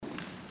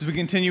As we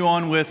continue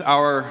on with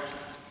our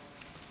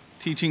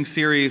teaching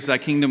series, Thy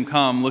Kingdom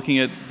Come, looking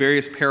at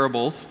various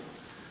parables,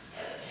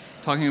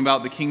 talking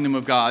about the kingdom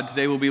of God,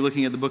 today we'll be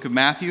looking at the book of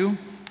Matthew,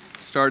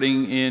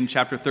 starting in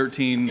chapter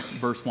 13,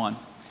 verse 1.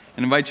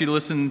 And invite you to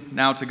listen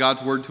now to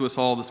God's word to us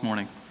all this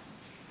morning.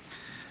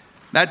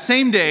 That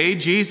same day,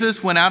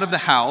 Jesus went out of the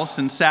house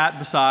and sat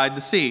beside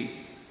the sea.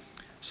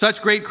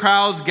 Such great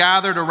crowds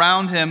gathered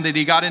around him that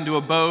he got into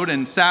a boat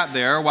and sat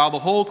there, while the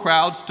whole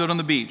crowd stood on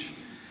the beach.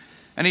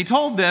 And he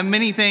told them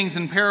many things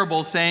in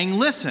parables, saying,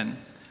 "Listen,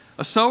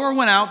 a sower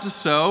went out to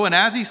sow, and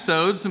as he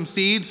sowed, some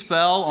seeds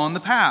fell on the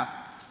path.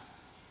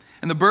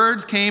 And the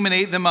birds came and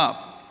ate them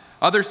up.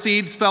 Other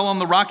seeds fell on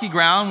the rocky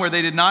ground where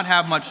they did not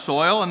have much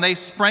soil, and they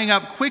sprang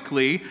up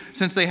quickly,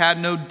 since they had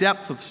no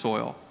depth of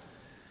soil.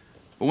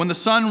 But when the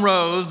sun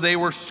rose, they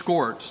were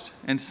scorched,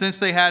 and since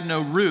they had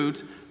no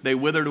root, they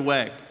withered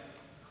away.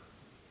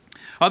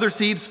 Other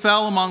seeds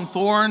fell among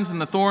thorns, and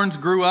the thorns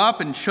grew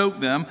up and choked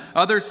them.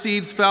 Other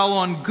seeds fell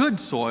on good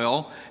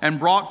soil and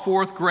brought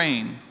forth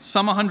grain,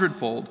 some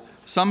 100-fold,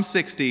 some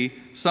 60,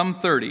 some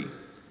 30.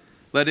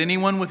 Let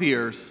anyone with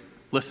ears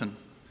listen."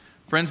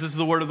 Friends, this is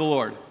the word of the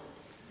Lord.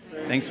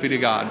 Thanks be to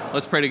God.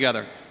 Let's pray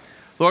together.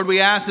 Lord,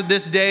 we ask that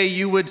this day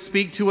you would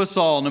speak to us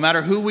all, no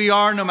matter who we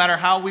are, no matter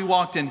how we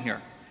walked in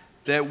here,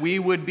 that we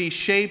would be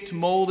shaped,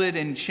 molded,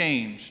 and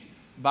changed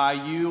by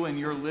you and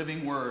your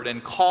living word,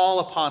 and call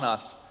upon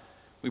us.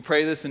 We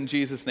pray this in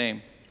Jesus'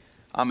 name.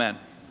 Amen.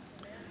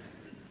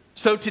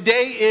 So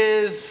today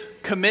is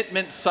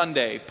Commitment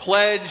Sunday,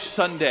 Pledge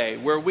Sunday,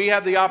 where we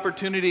have the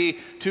opportunity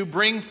to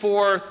bring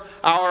forth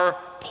our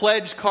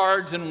pledge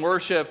cards in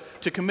worship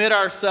to commit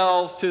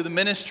ourselves to the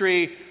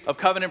ministry of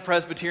Covenant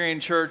Presbyterian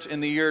Church in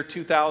the year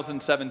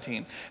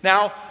 2017.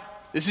 Now,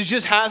 this is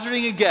just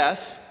hazarding a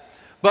guess,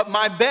 but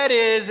my bet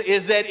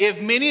is that if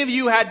many of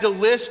you had to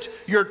list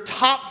your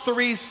top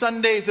 3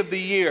 Sundays of the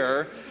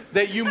year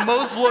that you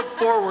most look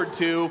forward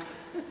to,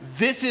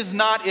 this is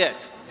not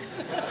it,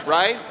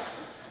 right?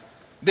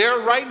 There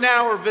right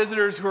now are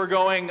visitors who are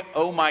going,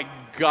 "Oh my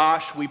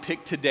gosh, we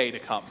picked today to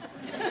come."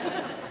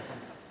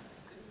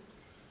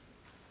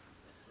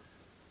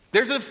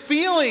 There's a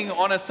feeling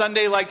on a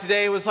Sunday like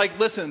today. It was like,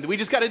 listen, we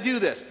just got to do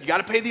this. You got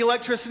to pay the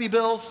electricity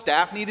bills.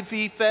 Staff need to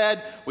be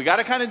fed. We got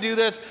to kind of do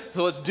this.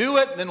 So let's do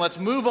it. Then let's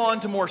move on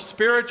to more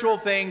spiritual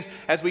things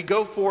as we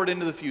go forward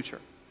into the future.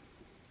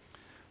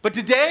 But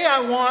today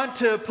I want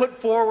to put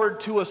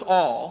forward to us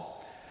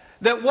all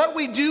that what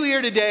we do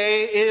here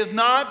today is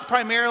not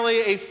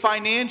primarily a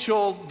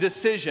financial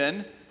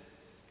decision,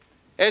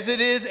 as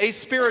it is a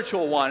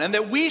spiritual one, and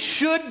that we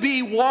should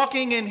be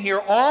walking in here,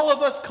 all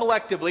of us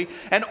collectively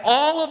and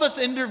all of us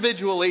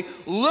individually,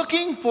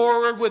 looking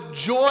forward with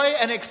joy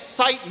and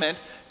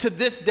excitement to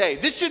this day.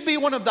 This should be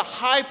one of the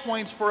high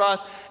points for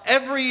us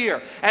every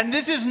year. And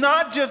this is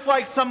not just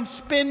like some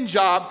spin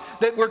job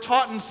that we're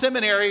taught in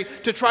seminary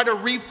to try to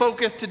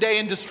refocus today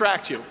and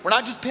distract you. We're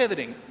not just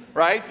pivoting,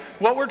 right?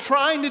 What we're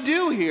trying to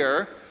do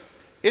here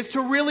is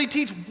to really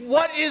teach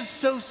what is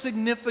so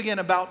significant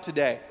about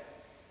today.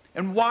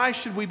 And why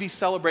should we be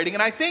celebrating?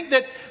 And I think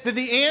that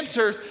the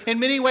answers in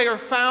many ways are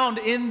found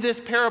in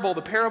this parable,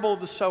 the parable of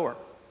the sower.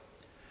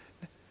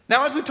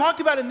 Now, as we've talked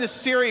about in this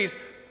series,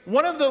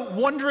 one of the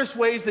wondrous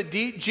ways that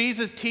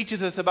Jesus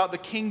teaches us about the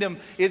kingdom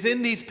is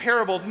in these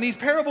parables. And these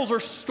parables are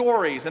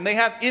stories, and they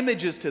have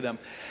images to them.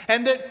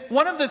 And that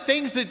one of the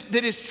things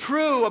that is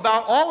true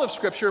about all of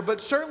Scripture,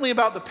 but certainly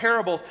about the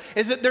parables,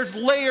 is that there's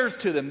layers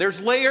to them. There's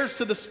layers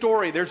to the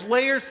story. There's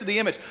layers to the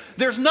image.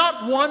 There's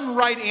not one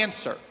right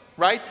answer.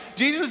 Right?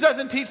 Jesus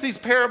doesn't teach these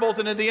parables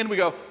and at the end we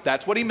go,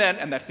 that's what he meant,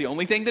 and that's the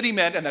only thing that he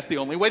meant, and that's the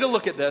only way to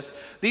look at this.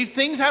 These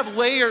things have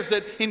layers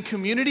that in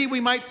community we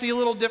might see a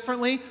little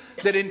differently,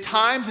 that in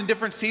times and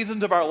different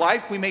seasons of our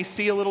life we may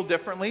see a little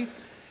differently.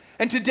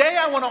 And today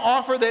I want to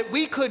offer that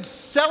we could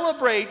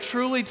celebrate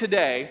truly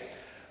today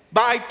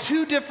by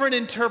 2 different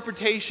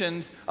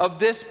interpretations of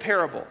this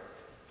parable.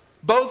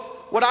 Both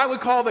what I would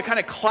call the kind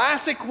of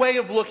classic way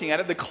of looking at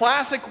it, the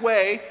classic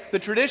way, the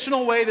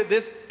traditional way that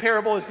this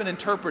parable has been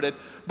interpreted,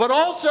 but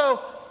also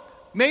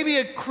maybe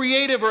a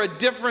creative or a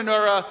different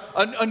or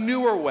a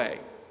newer way.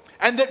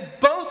 And that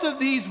both of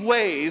these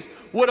ways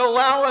would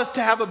allow us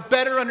to have a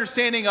better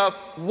understanding of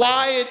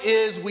why it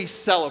is we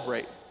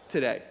celebrate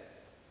today.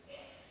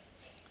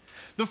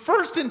 The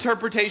first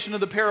interpretation of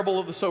the parable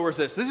of the sower is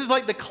this. This is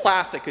like the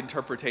classic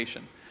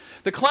interpretation.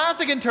 The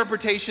classic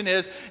interpretation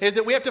is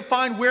that we have to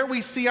find where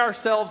we see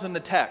ourselves in the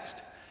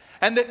text.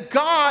 And that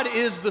God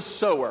is the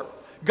sower.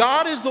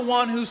 God is the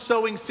one who's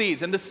sowing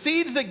seeds. And the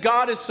seeds that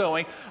God is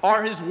sowing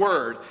are his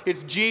word.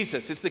 It's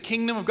Jesus. It's the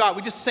kingdom of God.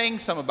 We just sang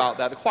some about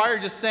that. The choir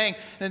just sang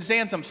in its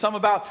anthem some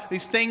about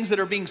these things that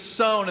are being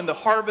sown and the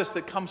harvest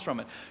that comes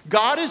from it.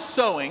 God is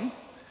sowing.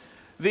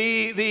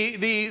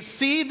 The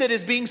seed that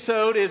is being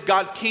sowed is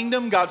God's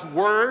kingdom, God's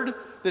word,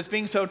 that's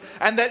being sown,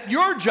 and that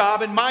your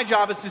job and my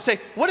job is to say,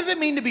 what does it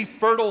mean to be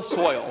fertile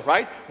soil,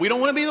 right? We don't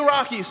want to be the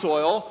rocky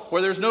soil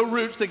where there's no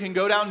roots that can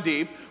go down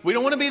deep. We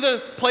don't want to be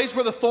the place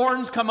where the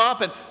thorns come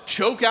up and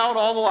choke out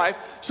all the life.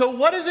 So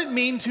what does it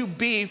mean to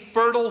be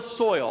fertile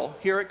soil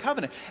here at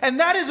Covenant? And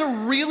that is a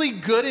really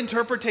good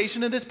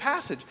interpretation of this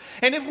passage.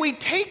 And if we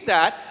take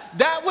that,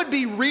 that would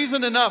be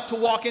reason enough to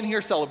walk in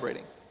here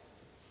celebrating.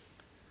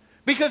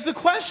 Because the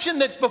question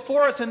that's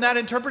before us in that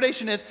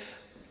interpretation is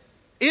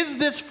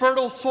this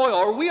fertile soil?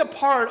 Are we a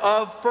part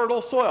of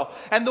fertile soil?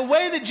 And the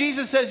way that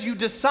Jesus says you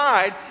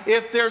decide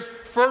if there's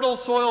fertile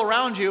soil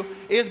around you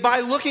is by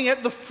looking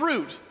at the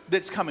fruit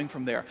that's coming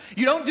from there.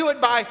 You don't do it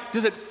by,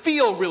 does it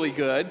feel really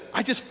good?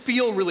 I just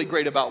feel really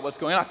great about what's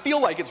going on. I feel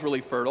like it's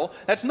really fertile.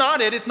 That's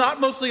not it. It's not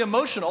mostly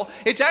emotional.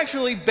 It's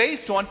actually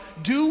based on,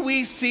 do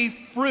we see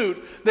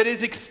fruit that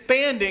is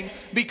expanding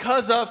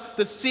because of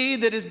the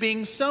seed that is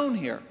being sown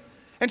here?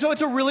 And so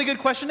it's a really good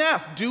question to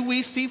ask. Do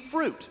we see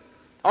fruit?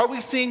 Are we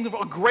seeing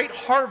a great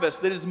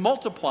harvest that is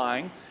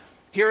multiplying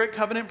here at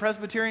Covenant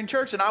Presbyterian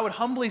Church? And I would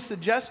humbly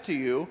suggest to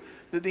you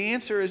that the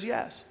answer is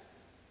yes.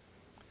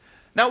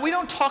 Now, we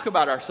don't talk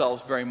about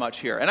ourselves very much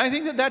here, and I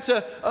think that that's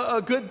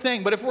a good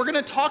thing. But if we're going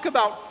to talk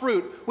about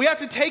fruit, we have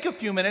to take a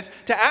few minutes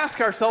to ask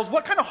ourselves,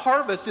 what kind of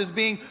harvest is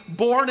being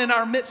born in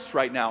our midst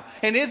right now?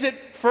 And is it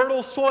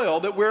fertile soil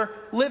that we're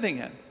living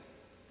in?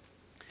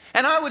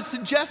 And I would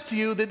suggest to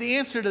you that the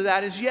answer to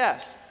that is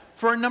yes,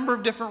 for a number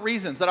of different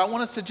reasons that I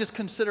want us to just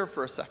consider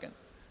for a second.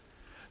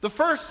 The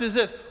first is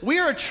this: we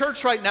are a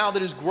church right now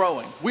that is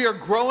growing. We are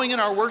growing in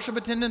our worship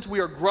attendance. We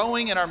are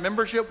growing in our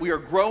membership. We are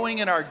growing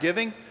in our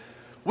giving.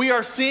 We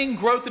are seeing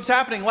growth that's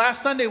happening.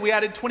 Last Sunday, we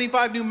added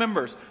 25 new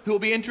members who will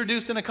be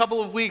introduced in a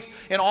couple of weeks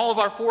in all of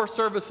our 4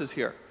 services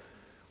here.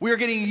 We are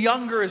getting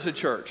younger as a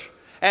church.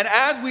 And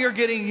as we are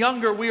getting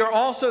younger, we are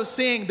also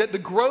seeing that the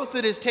growth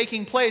that is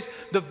taking place,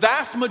 the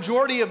vast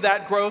majority of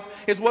that growth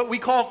is what we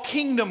call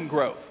kingdom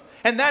growth.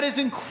 And that is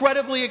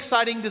incredibly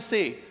exciting to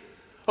see.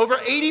 Over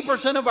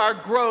 80% of our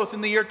growth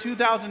in the year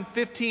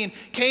 2015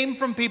 came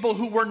from people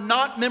who were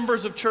not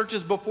members of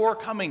churches before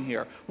coming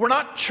here. We're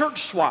not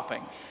church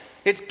swapping.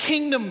 It's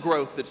kingdom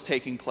growth that's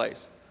taking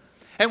place.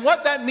 And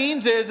what that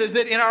means is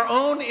that in our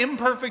own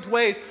imperfect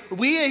ways,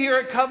 we here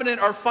at Covenant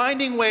are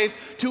finding ways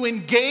to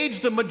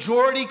engage the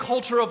majority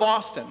culture of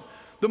Austin.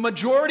 The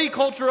majority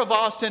culture of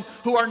Austin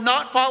who are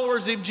not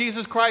followers of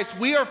Jesus Christ,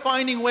 we are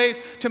finding ways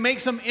to make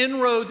some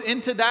inroads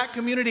into that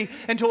community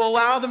and to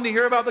allow them to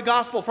hear about the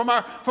gospel. From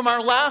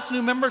our last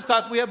new members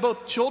class, we have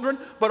both children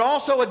but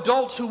also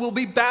adults who will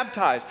be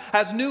baptized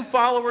as new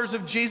followers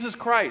of Jesus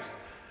Christ.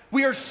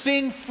 We are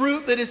seeing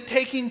fruit that is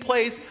taking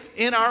place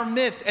in our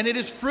midst, and it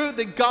is fruit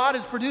that God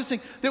is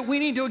producing that we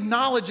need to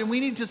acknowledge and we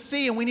need to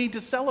see and we need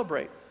to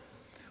celebrate.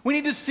 We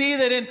need to see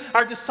that in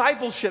our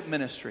discipleship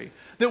ministry,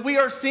 that we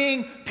are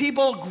seeing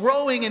people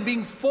growing and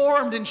being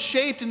formed and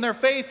shaped in their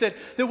faith,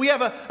 that we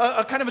have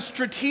a kind of a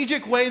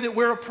strategic way that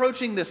we're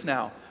approaching this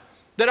now.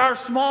 That our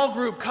small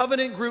group,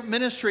 covenant group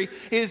ministry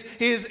is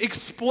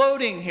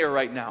exploding here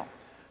right now.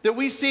 That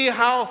we see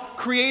how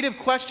creative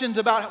questions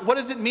about what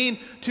does it mean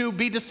to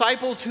be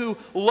disciples who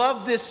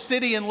love this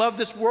city and love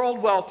this world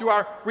well through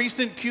our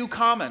recent Q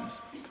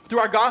Commons, through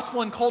our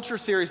Gospel and Culture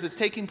series that's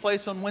taking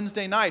place on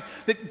Wednesday night,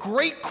 that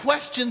great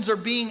questions are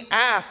being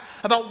asked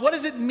about what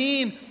does it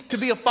mean to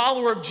be a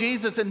follower of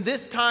Jesus in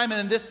this time and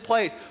in this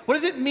place? What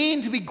does it mean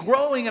to be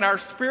growing in our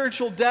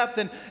spiritual depth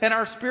and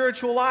our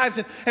spiritual lives?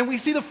 And we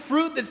see the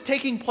fruit that's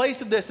taking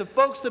place of this, of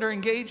folks that are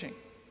engaging.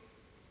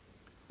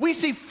 We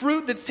see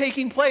fruit that's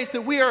taking place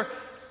that we are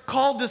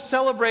called to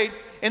celebrate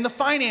in the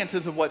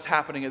finances of what's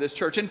happening at this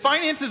church. And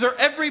finances are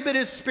every bit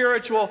as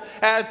spiritual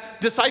as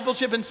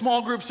discipleship in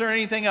small groups or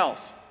anything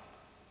else.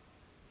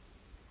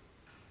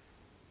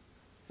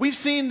 We've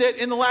seen that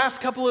in the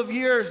last couple of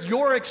years,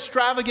 your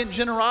extravagant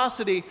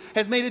generosity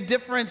has made a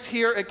difference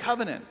here at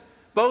Covenant,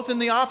 both in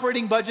the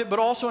operating budget but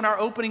also in our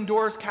Opening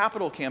Doors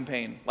capital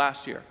campaign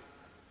last year.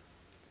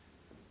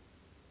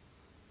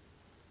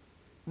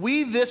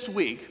 We this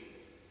week,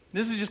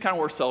 this is just kind of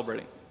worth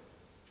celebrating.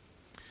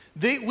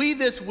 We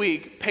this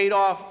week paid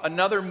off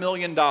another $1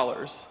 million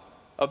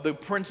of the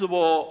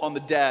principal on the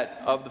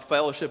debt of the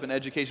Fellowship and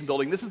Education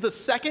Building. This is the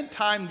second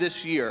time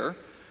this year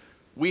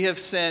we have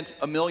sent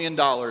 $1 million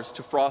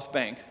to Frost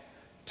Bank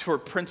for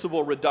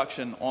principal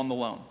reduction on the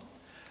loan.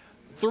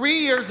 3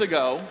 years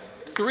ago,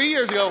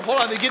 hold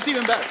on, it gets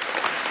even better.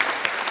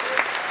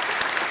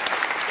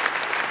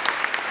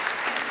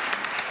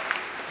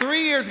 3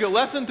 years ago,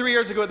 less than 3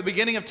 years ago, at the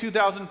beginning of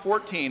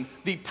 2014,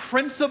 the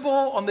principal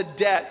on the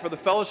debt for the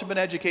Fellowship and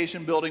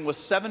Education Building was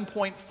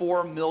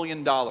 $7.4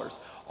 million,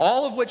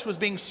 all of which was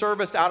being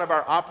serviced out of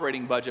our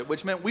operating budget,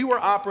 which meant we were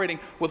operating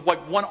with like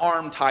one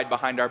arm tied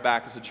behind our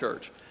back as a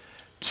church.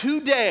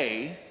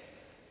 Today,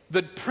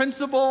 the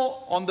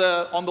principal on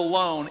the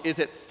loan is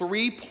at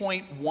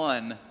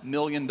 $3.1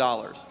 million.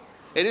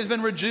 It has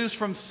been reduced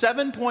from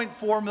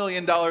 $7.4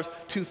 million to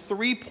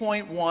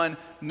 $3.1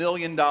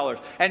 million.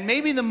 And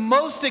maybe the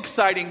most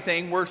exciting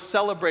thing we're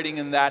celebrating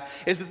in that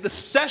is that the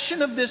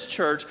session of this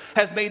church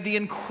has made the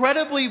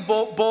incredibly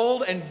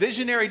bold and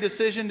visionary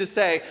decision to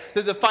say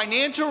that the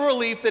financial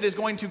relief that is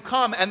going to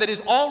come and that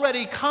is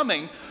already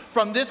coming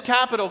from this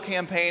capital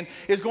campaign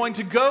is going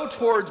to go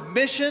towards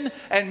mission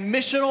and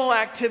missional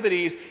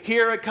activities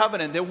here at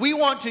Covenant. That we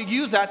want to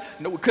use that,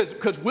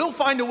 because we'll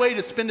find a way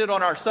to spend it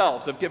on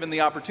ourselves if given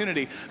the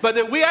opportunity, but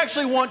that we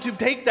actually want to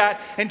take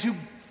that and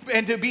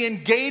to be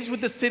engaged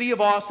with the city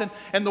of Austin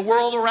and the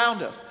world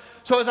around us.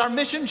 So as our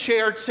mission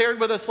chair shared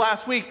with us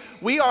last week,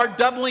 we are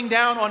doubling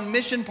down on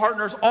mission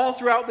partners all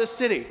throughout this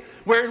city.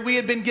 Where we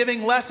had been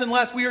giving less and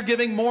less, we are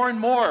giving more and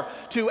more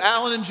to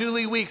Alan and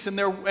Julie Weeks and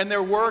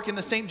their work in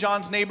the St.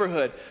 John's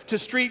neighborhood, to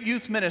Street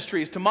Youth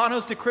Ministries, to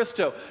Manos de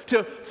Cristo,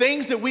 to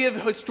things that we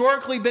have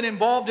historically been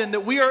involved in,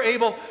 that we are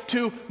able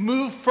to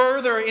move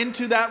further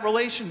into that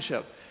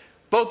relationship,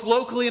 both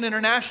locally and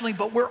internationally,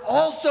 but we're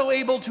also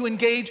able to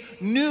engage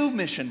new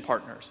mission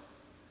partners.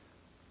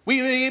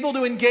 We've been able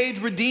to engage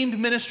Redeemed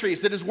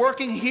Ministries that is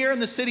working here in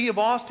the city of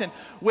Austin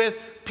with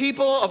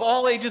people of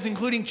all ages,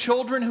 including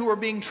children who are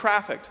being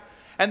trafficked.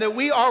 And that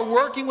we are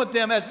working with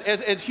them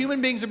as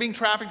human beings are being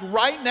trafficked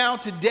right now,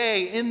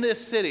 today, in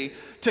this city,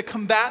 to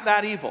combat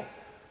that evil.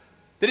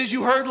 That, as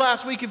you heard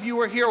last week, if you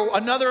were here,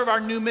 another of our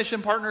new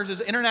mission partners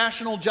is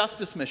International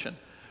Justice Mission,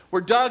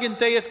 where Doug and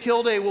Thais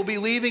Kilday will be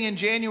leaving in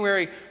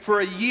January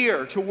for a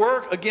year to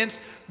work against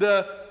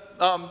the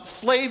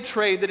slave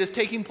trade that is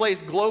taking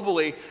place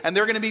globally, and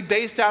they're going to be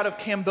based out of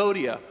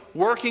Cambodia,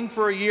 working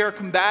for a year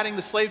combating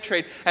the slave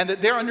trade, and that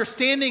their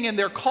understanding and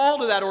their call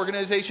to that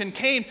organization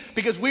came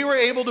because we were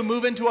able to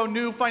move into a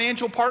new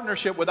financial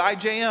partnership with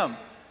IJM.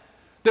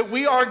 That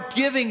we are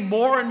giving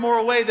more and more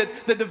away,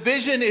 that the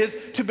vision is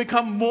to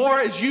become more,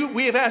 as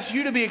we have asked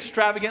you to be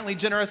extravagantly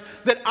generous,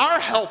 that our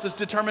health is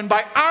determined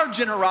by our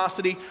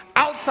generosity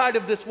outside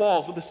of this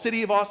walls with the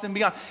city of Austin and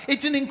beyond.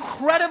 It's an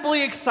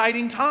incredibly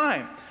exciting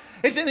time.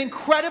 It's an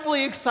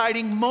incredibly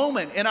exciting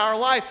moment in our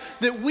life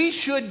that we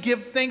should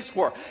give thanks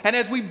for. And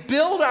as we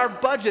build our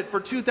budget for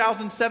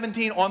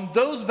 2017 on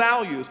those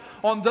values,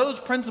 on those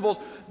principles,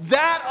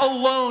 that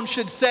alone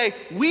should say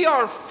we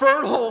are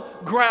fertile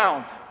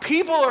ground.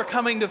 People are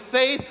coming to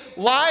faith.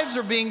 Lives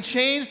are being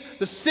changed.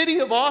 The city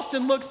of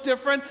Austin looks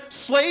different.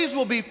 Slaves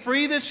will be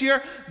free this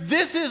year.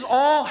 This is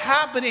all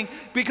happening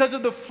because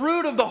of the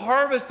fruit of the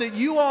harvest that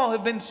you all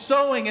have been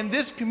sowing in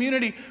this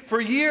community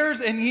for years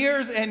and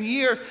years and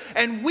years.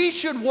 And we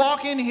should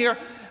walk in here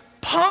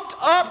pumped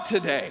up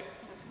today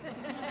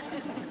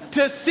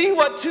to see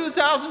what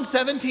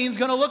 2017 is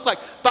going to look like.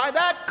 By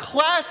that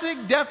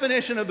classic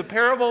definition of the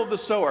parable of the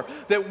sower,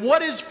 that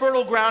what is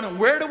fertile ground and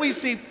where do we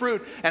see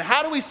fruit and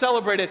how do we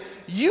celebrate it,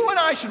 you and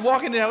I should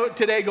walk into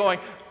today going,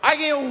 I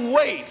can't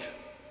wait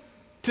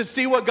to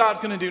see what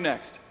God's going to do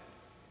next.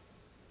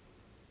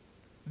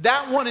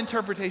 That one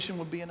interpretation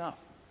would be enough.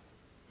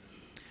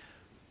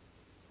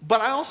 But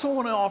I also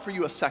want to offer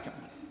you a second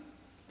one.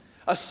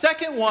 A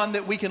second one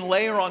that we can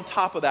layer on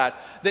top of that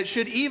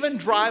should even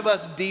drive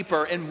us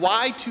deeper in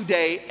why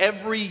today,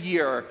 every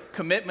year,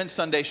 Commitment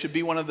Sunday should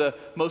be one of the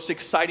most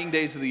exciting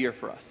days of the year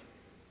for us.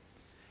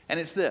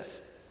 And it's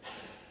this.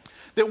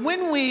 That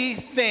when we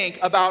think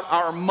about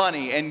our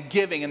money and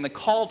giving and the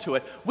call to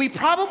it, we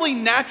probably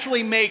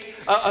naturally make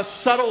a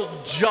subtle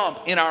jump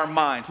in our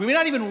minds. We may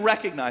not even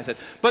recognize it.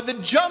 But the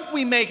jump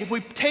we make, if we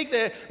take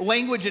the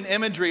language and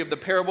imagery of the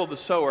parable of the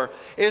sower,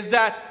 is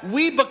that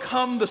we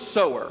become the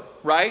sower,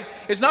 right?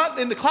 It's not,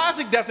 in the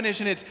classic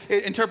definition,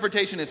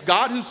 interpretation, it's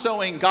God who's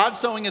sowing, God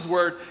sowing his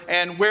word,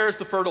 and where's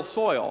the fertile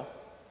soil?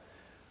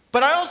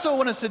 But I also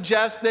want to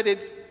suggest that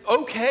it's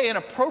okay and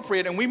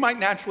appropriate, and we might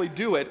naturally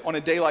do it on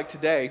a day like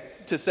today,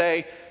 to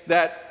say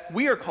that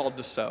we are called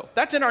to sow.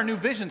 That's in our new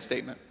vision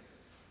statement.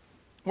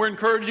 We're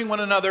encouraging one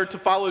another to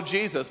follow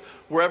Jesus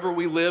wherever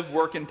we live,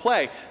 work, and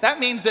play. That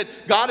means that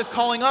God is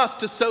calling us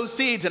to sow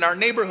seeds in our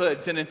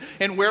neighborhoods and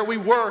in where we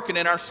work and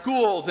in our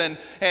schools and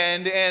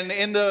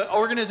in the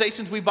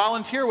organizations we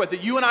volunteer with,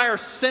 that you and I are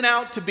sent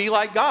out to be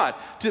like God,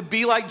 to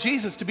be like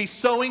Jesus, to be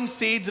sowing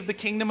seeds of the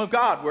kingdom of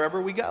God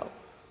wherever we go.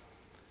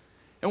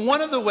 And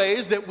one of the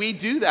ways that we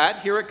do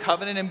that here at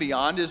Covenant and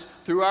Beyond is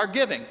through our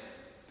giving.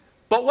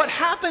 But what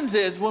happens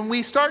is when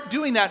we start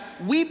doing that,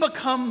 we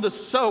become the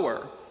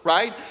sower,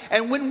 right?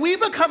 And when we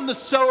become the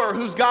sower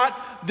who's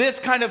got this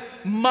kind of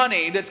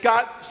money, that's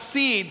got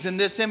seeds in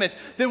this image,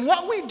 then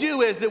what we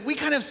do is that we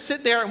kind of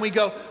sit there and we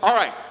go, all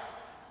right,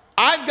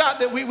 I've got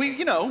that,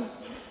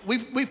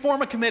 we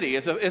form a committee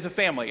as a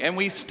family, and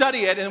we study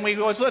it, and we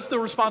go, so that's the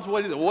responsible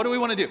way to do it. What do we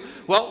want to do?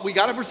 Well, we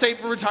got to save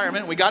for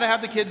retirement. We got to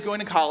have the kids going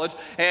to college,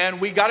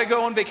 and we got to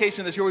go on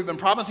vacation this year. We've been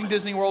promising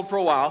Disney World for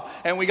a while,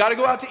 and we got to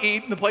go out to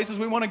eat in the places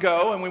we want to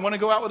go, and we want to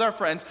go out with our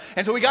friends.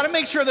 And so we got to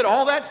make sure that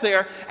all that's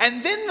there.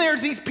 And then there's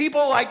these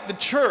people like the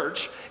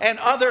church and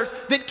others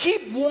that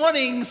keep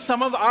wanting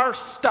some of our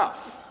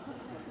stuff.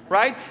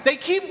 Right? They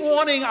keep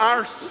wanting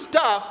our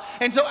stuff.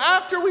 And so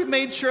after we've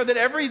made sure that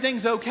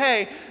everything's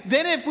okay,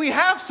 then if we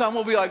have some,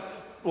 we'll be like,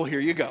 well, here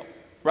you go.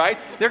 right?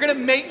 They're going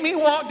to make me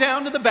walk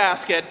down to the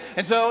basket.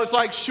 And so it's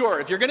like, sure,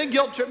 if you're going to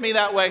guilt trip me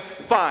that way,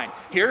 fine.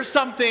 Here's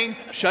something,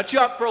 shut you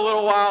up for a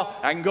little while.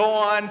 I can go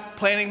on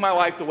planning my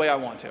life the way I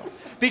want to.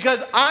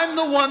 Because I'm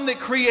the one that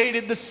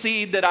created the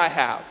seed that I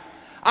have.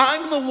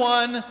 I'm the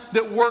one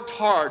that worked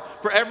hard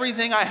for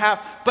everything I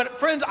have. But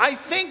friends, I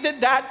think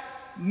that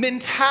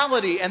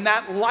mentality and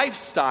that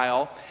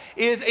lifestyle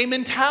is a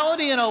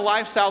mentality and a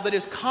lifestyle that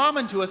is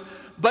common to us,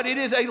 but it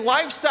is a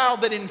lifestyle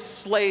that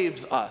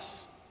enslaves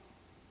us.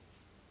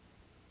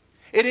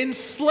 It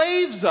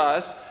enslaves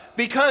us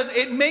because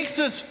it makes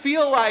us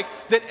feel like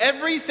that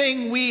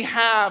everything we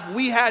have,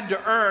 we had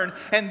to earn,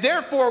 and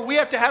therefore we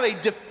have to have a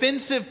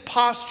defensive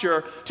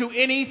posture to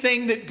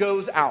anything that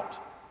goes out.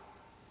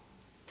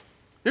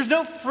 There's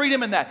no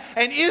freedom in that.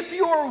 And if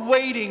you're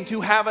waiting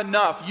to have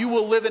enough, you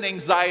will live in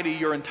anxiety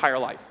your entire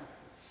life.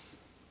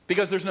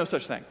 Because there's no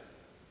such thing.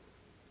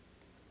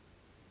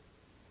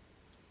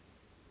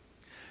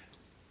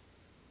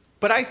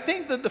 But I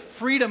think that the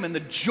freedom and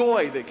the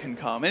joy that can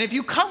come, and if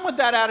you come with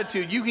that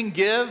attitude, you can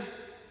give,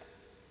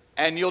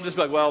 and you'll just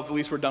be like, well, at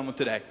least we're done with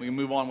today. We can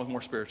move on with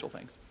more spiritual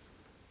things.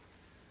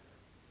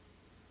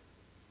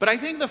 But I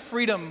think the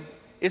freedom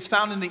is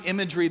found in the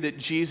imagery that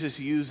Jesus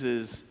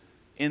uses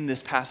in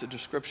this passage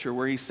of Scripture,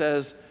 where he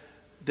says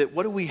that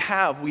what do we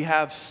have? We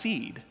have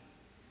seed.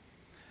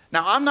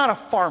 Now, I'm not a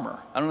farmer.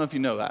 I don't know if you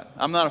know that.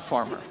 I'm not a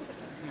farmer.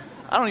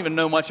 I don't even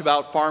know much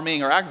about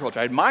farming or agriculture.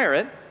 I admire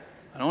it.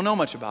 I don't know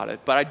much about it,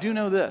 but I do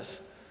know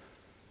this.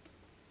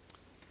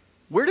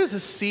 Where does a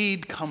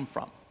seed come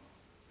from?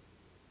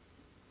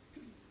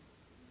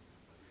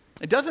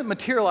 It doesn't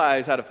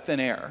materialize out of thin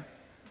air.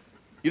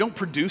 You don't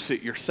produce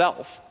it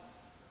yourself.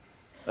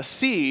 A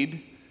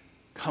seed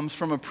comes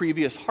from a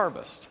previous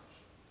harvest.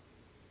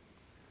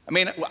 I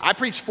mean, I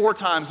preach 4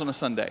 times on a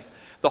Sunday.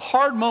 The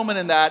hard moment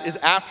in that is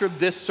after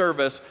this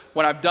service,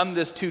 when I've done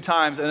this 2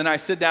 times, and then I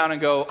sit down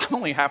and go, I'm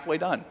only halfway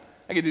done.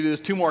 I get to do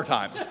this 2 more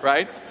times,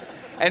 right?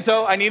 And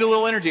so I need a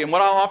little energy. And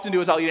what I'll often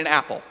do is I'll eat an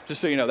apple.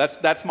 Just so you know,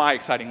 that's my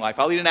exciting life.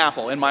 I'll eat an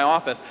apple in my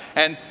office.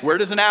 And where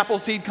does an apple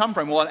seed come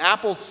from? Well, an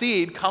apple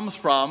seed comes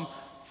from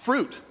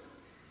fruit.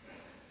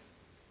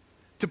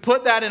 To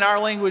put that in our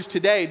language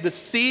today, the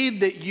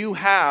seed that you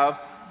have,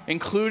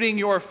 including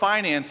your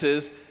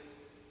finances,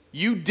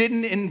 you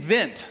didn't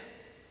invent.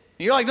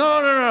 And you're like,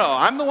 no.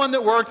 I'm the one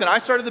that worked, and I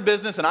started the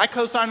business, and I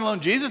co-signed the loan.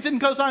 Jesus didn't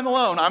co-sign the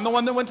loan. I'm the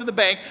one that went to the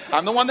bank.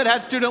 I'm the one that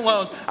had student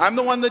loans. I'm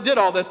the one that did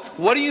all this.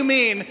 What do you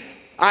mean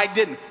I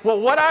didn't? Well,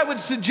 what I would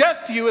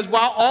suggest to you is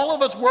while all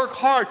of us work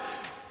hard,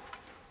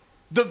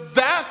 the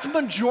vast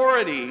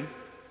majority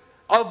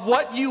of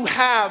what you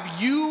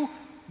have, you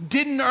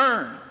didn't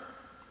earn,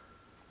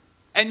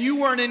 and you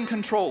weren't in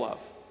control of.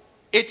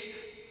 It's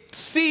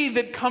seed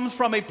that comes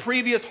from a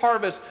previous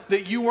harvest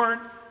that you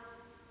weren't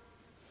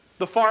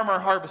the farmer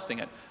harvesting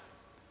it.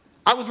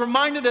 I was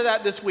reminded of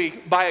that this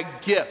week by a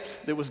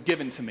gift that was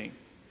given to me.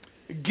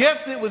 A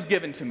gift that was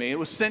given to me, it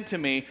was sent to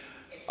me,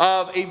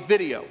 of a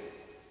video.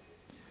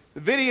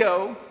 The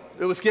video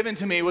that was given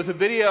to me was a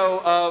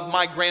video of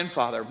my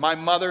grandfather, my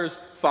mother's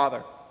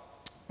father,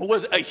 who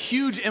was a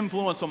huge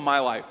influence on my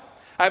life.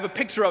 I have a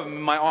picture of him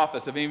in my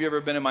office. If any of you have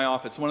ever been in my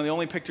office, one of the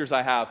only pictures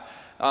I have.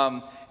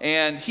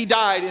 And he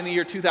died in the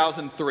year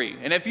 2003.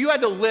 And if you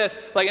had to list,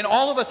 and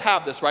all of us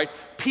have this, right?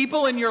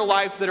 People in your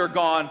life that are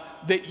gone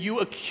that you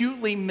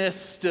acutely miss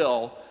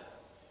still.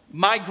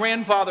 My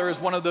grandfather is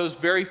one of those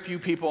very few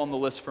people on the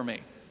list for me.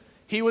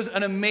 He was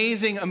an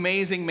amazing,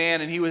 amazing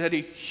man, and he had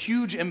a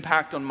huge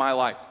impact on my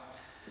life.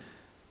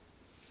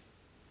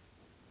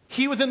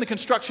 He was in the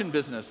construction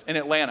business in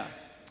Atlanta.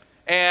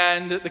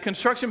 And the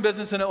construction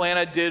business in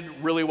Atlanta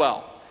did really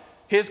well.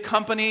 His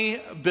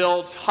company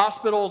built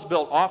hospitals,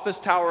 built office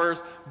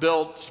towers,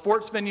 built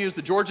sports venues,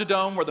 the Georgia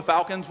Dome where the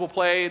Falcons will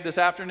play this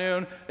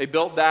afternoon. They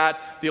built that.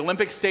 The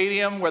Olympic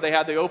Stadium where they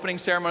had the opening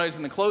ceremonies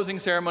and the closing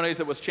ceremonies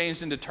that was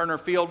changed into Turner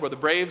Field where the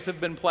Braves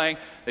have been playing.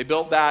 They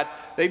built that.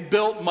 They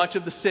built much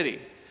of the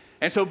city.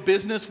 And so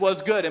business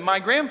was good. And my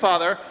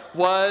grandfather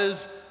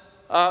was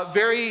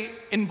very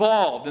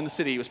involved in the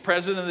city. He was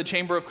president of the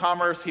Chamber of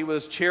Commerce. He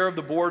was chair of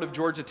the board of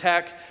Georgia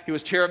Tech. He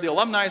was chair of the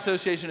Alumni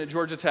Association at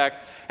Georgia Tech.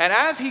 And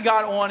as he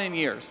got on in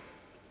years,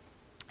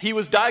 he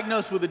was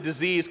diagnosed with a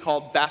disease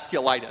called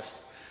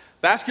vasculitis.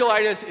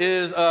 Vasculitis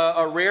is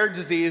a rare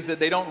disease that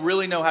they don't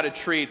really know how to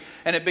treat.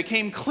 And it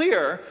became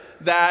clear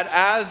that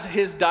as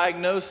his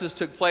diagnosis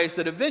took place,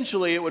 that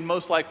eventually it would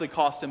most likely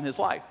cost him his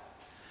life.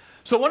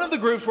 So one of the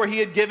groups where he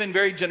had given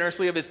very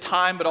generously of his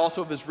time but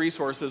also of his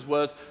resources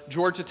was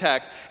Georgia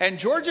Tech. And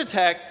Georgia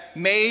Tech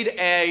made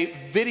a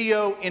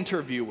video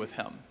interview with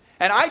him.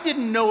 And I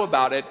didn't know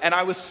about it, and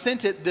I was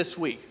sent it this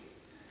week.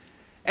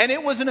 And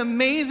it was an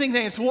amazing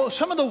thing. It's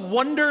some of the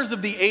wonders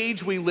of the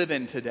age we live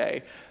in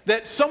today,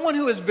 that someone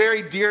who is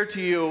very dear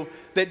to you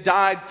that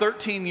died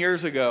 13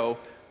 years ago,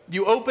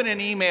 you open an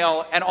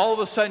email and all of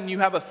a sudden you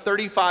have a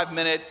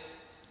 35-minute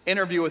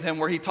interview with him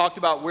where he talked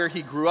about where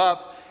he grew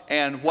up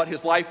and what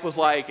his life was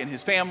like and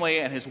his family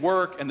and his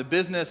work and the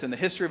business and the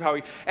history of how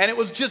and it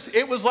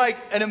was like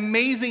an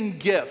amazing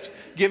gift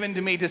given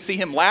to me to see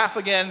him laugh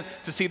again,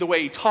 to see the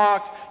way he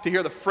talked, to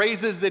hear the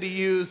phrases that he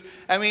used.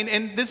 I mean,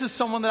 and this is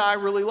someone that I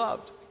really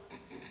loved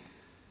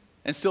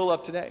and still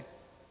love today.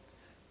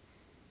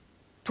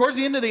 Towards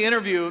the end of the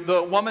interview,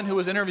 the woman who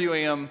was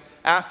interviewing him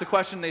asked the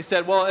question. They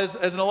said, well, as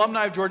an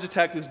alumni of Georgia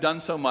Tech who's done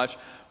so much,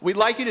 we'd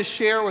like you to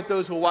share with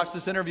those who will watch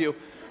this interview,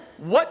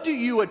 what do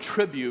you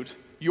attribute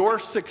your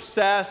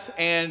success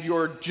and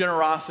your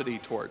generosity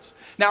towards?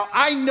 Now,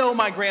 I know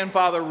my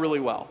grandfather really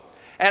well,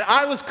 and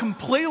I was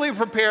completely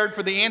prepared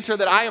for the answer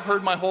that I have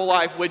heard my whole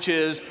life, which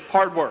is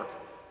hard work.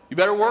 You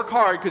better work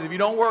hard, because if you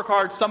don't work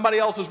hard, somebody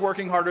else is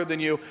working harder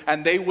than you,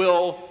 and they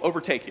will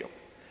overtake you.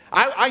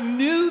 I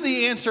knew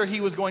the answer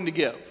he was going to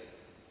give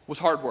was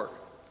hard work.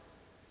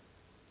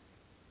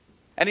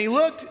 And he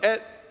looked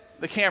at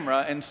the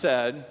camera and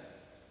said,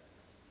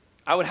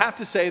 I would have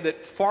to say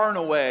that far and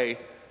away,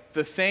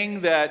 the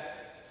thing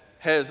that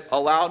has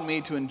allowed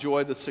me to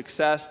enjoy the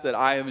success that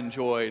I have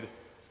enjoyed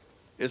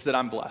is that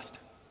I'm blessed.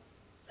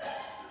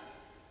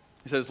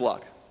 He said, it's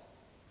luck.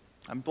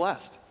 I'm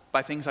blessed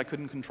by things I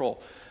couldn't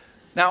control.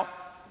 Now,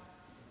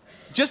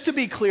 just to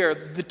be clear,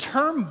 the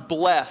term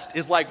blessed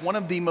is like one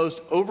of the most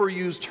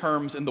overused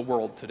terms in the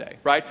world today,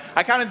 right?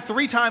 I counted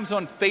 3 times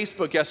on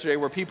Facebook yesterday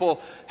where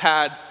people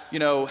had,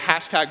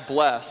 hashtag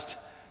blessed,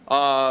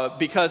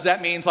 because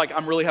that means like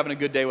I'm really having a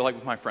good day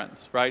with my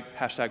friends, right?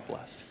 Hashtag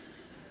blessed.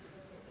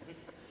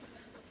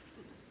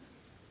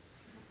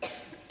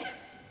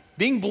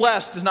 Being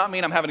blessed does not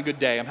mean I'm having a good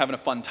day, I'm having a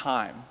fun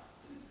time.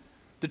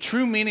 The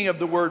true meaning of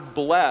the word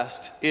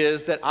blessed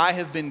is that I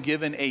have been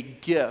given a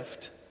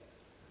gift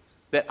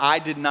that I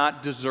did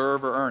not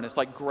deserve or earn. It's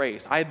like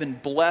grace. I have been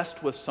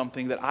blessed with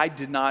something that I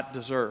did not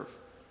deserve.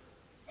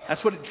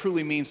 That's what it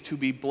truly means to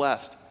be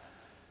blessed.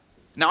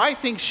 Now, I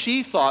think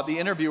she thought, the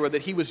interviewer,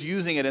 that he was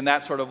using it in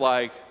that sort of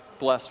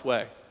blessed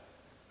way.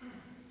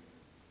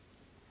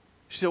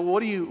 She said, well, what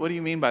do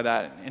you mean by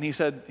that? And he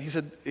said,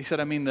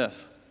 I mean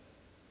this.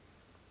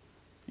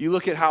 You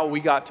look at how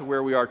we got to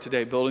where we are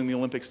today, building the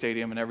Olympic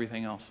Stadium and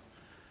everything else.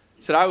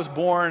 He said, I was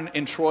born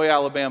in Troy,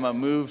 Alabama,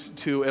 moved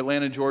to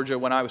Atlanta, Georgia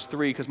when I was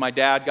 3 because my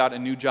dad got a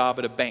new job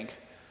at a bank.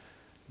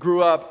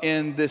 Grew up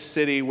in this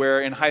city where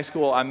in high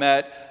school I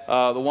met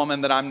the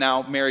woman that I'm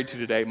now married to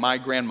today, my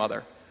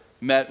grandmother.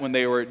 Met when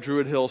they were at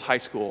Druid Hills High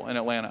School in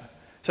Atlanta.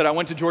 Said I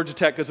went to Georgia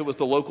Tech because it was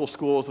the local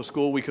school, it was the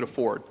school we could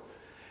afford.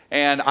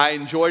 And I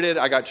enjoyed it.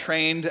 I got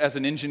trained as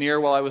an engineer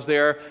while I was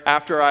there.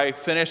 After I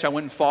finished, I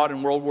went and fought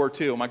in World War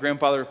II. My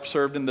grandfather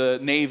served in the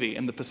Navy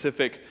in the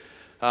Pacific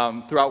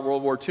throughout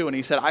World War II, and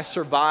he said, I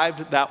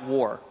survived that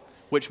war,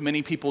 which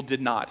many people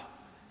did not,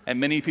 and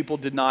many people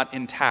did not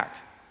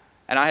intact,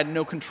 and I had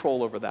no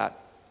control over that.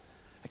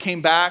 I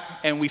came back,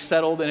 and we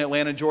settled in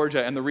Atlanta,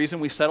 Georgia, and the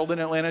reason we settled in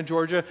Atlanta,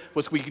 Georgia,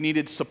 was we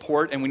needed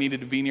support, and we needed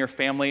to be near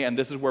family, and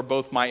this is where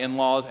both my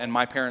in-laws and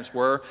my parents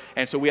were,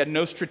 and so we had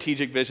no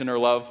strategic vision or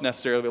love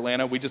necessarily of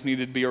Atlanta. We just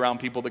needed to be around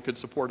people that could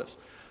support us.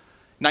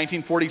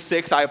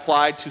 1946, I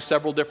applied to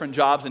several different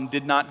jobs and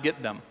did not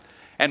get them,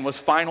 and was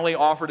finally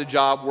offered a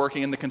job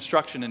working in the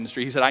construction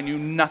industry. He said, I knew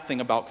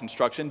nothing about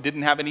construction,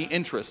 didn't have any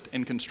interest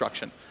in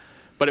construction,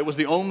 but it was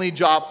the only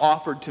job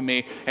offered to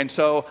me, and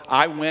so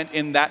I went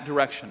in that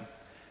direction.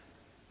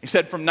 He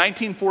said from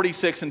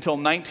 1946 until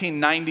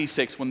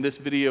 1996, when this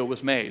video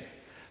was made,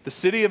 the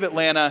city of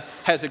Atlanta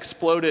has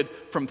exploded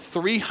from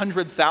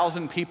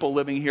 300,000 people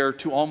living here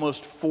to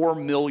almost 4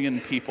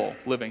 million people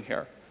living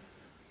here.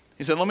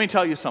 He said, let me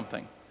tell you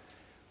something.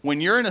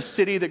 When you're in a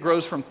city that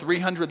grows from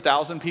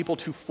 300,000 people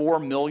to 4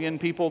 million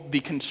people,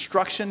 the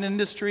construction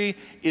industry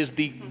is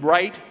the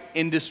right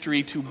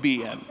industry to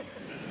be in.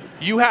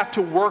 You have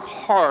to work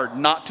hard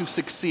not to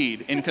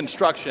succeed in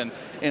construction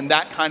in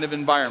that kind of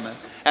environment.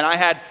 And I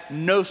had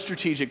no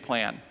strategic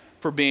plan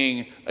for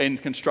being in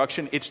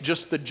construction. It's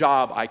just the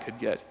job I could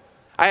get.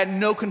 I had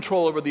no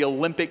control over the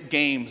Olympic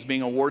Games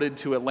being awarded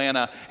to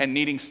Atlanta and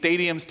needing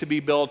stadiums to be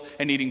built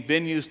and needing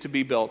venues to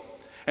be built.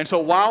 And so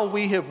while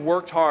we have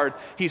worked hard,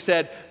 he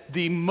said,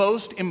 the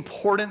most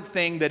important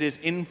thing that has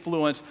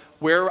influenced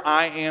where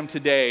I am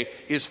today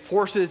is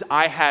forces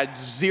I had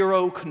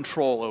zero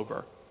control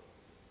over.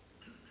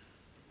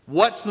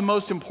 What's the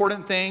most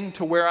important thing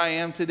to where I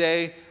am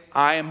today?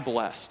 I am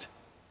blessed.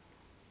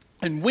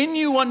 And when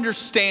you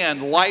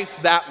understand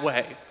life that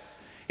way,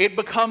 it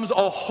becomes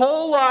a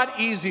whole lot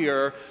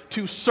easier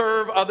to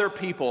serve other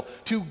people,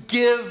 to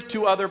give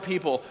to other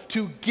people,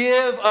 to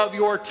give of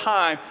your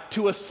time,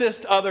 to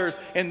assist others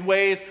in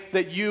ways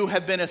that you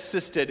have been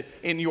assisted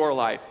in your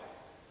life.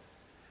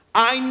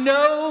 I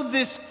know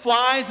this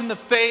flies in the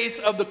face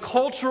of the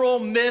cultural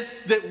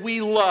myths that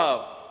we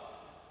love.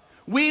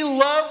 We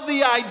love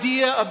the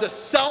idea of the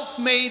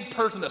self-made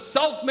person, the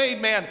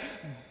self-made man,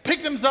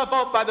 picked himself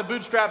up by the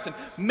bootstraps and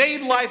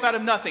made life out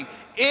of nothing.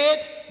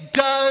 It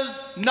does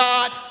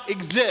not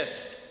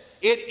exist.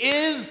 It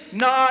is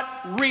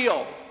not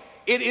real.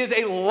 It is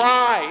a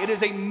lie. It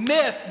is a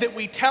myth that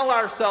we tell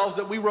ourselves,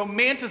 that we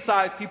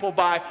romanticize people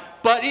by,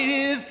 but it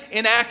is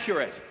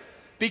inaccurate.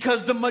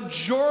 Because the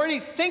majority,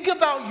 think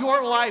about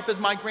your life as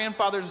my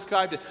grandfather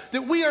described it,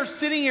 that we are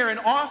sitting here in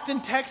Austin,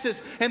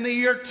 Texas in the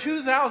year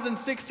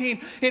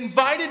 2016,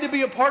 invited to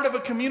be a part of a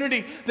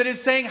community that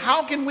is saying,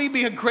 how can we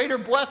be a greater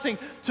blessing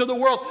to the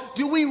world?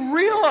 Do we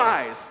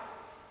realize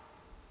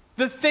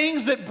the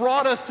things that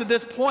brought us to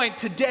this point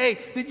today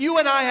that you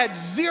and I had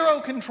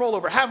zero control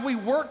over? Have we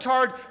worked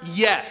hard?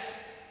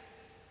 Yes.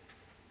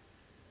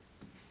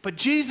 But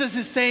Jesus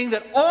is saying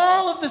that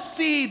all of the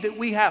seed that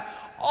we have,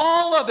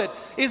 all of it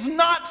is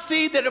not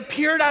seed that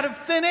appeared out of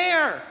thin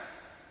air.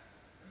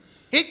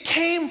 It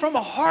came from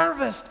a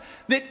harvest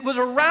that was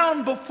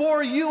around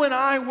before you and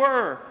I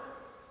were.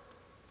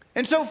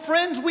 And so,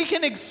 friends, we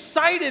can get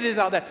excited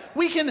about that.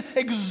 We can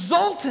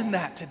exult in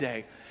that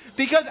today.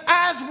 Because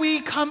as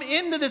we come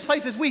into this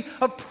place, as we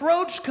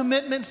approach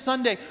Commitment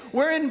Sunday,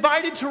 we're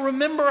invited to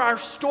remember our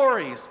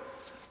stories,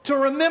 to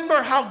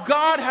remember how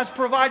God has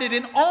provided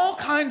in all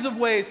kinds of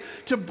ways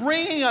to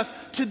bringing us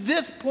to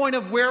this point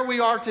of where we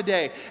are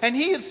today. And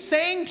He is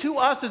saying to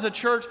us as a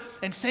church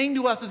and saying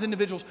to us as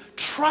individuals,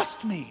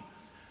 trust me,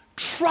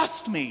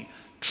 trust me,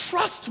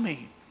 trust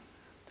me.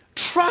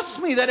 Trust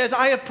me that as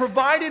I have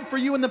provided for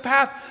you in the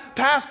past,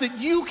 that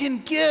you can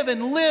give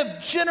and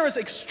live generous,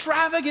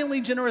 extravagantly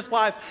generous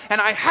lives.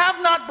 And I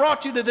have not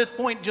brought you to this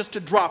point just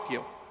to drop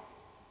you.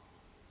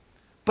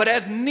 But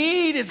as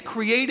need is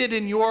created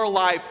in your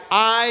life,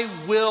 I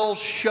will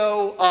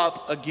show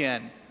up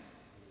again.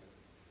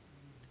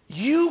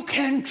 You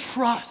can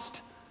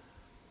trust,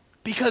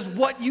 because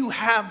what you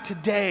have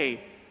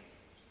today,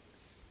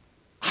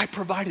 I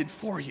provided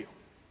for you.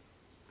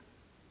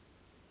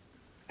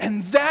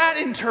 And that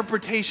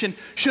interpretation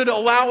should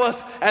allow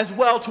us as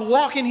well to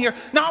walk in here,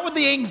 not with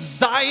the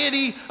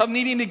anxiety of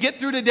needing to get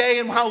through today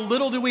and how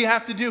little do we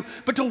have to do,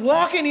 but to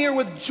walk in here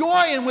with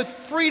joy and with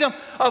freedom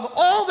of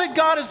all that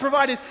God has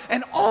provided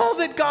and all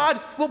that God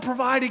will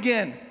provide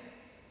again.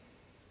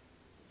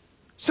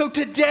 So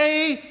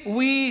today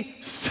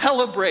we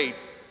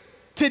celebrate.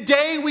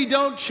 Today we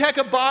don't check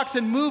a box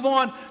and move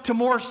on to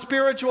more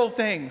spiritual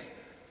things.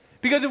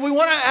 Because if we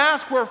want to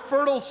ask where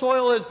fertile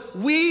soil is,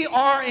 we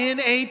are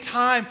in a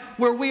time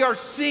where we are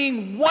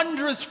seeing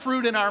wondrous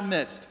fruit in our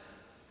midst.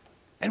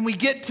 And we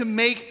get to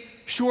make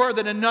sure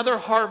that another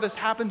harvest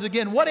happens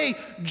again. What a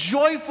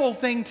joyful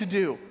thing to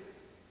do.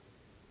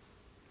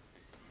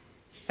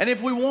 And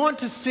if we want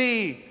to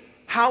see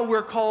how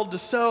we're called to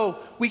sow,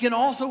 we can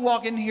also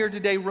walk in here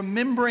today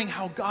remembering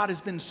how God has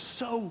been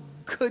so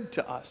good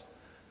to us.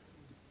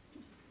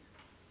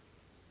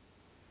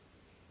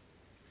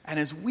 And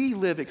as we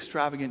live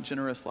extravagant,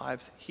 generous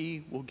lives,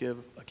 He will give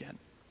again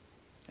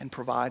and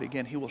provide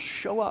again. He will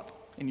show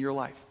up in your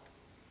life.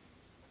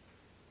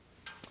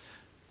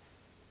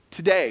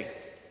 Today,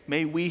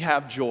 may we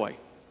have joy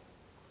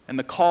and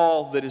the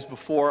call that is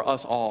before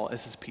us all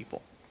as His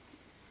people.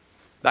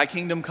 Thy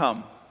kingdom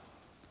come,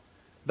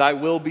 thy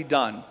will be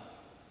done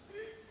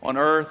on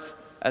earth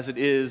as it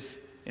is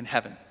in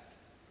heaven.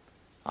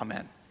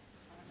 Amen.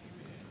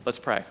 Let's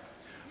pray.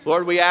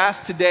 Lord, we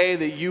ask today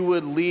that you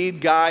would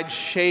lead, guide,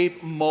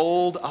 shape,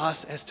 mold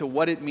us as to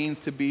what it means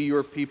to be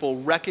your people,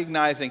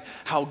 recognizing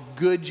how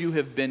good you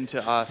have been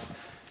to us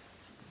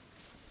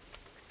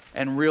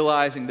and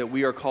realizing that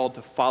we are called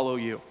to follow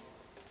you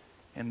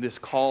in this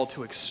call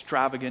to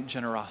extravagant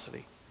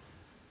generosity.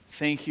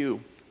 Thank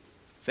you,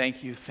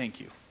 thank you, thank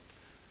you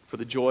for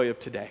the joy of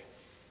today.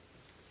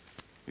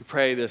 We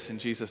pray this in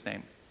Jesus'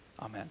 name.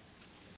 Amen.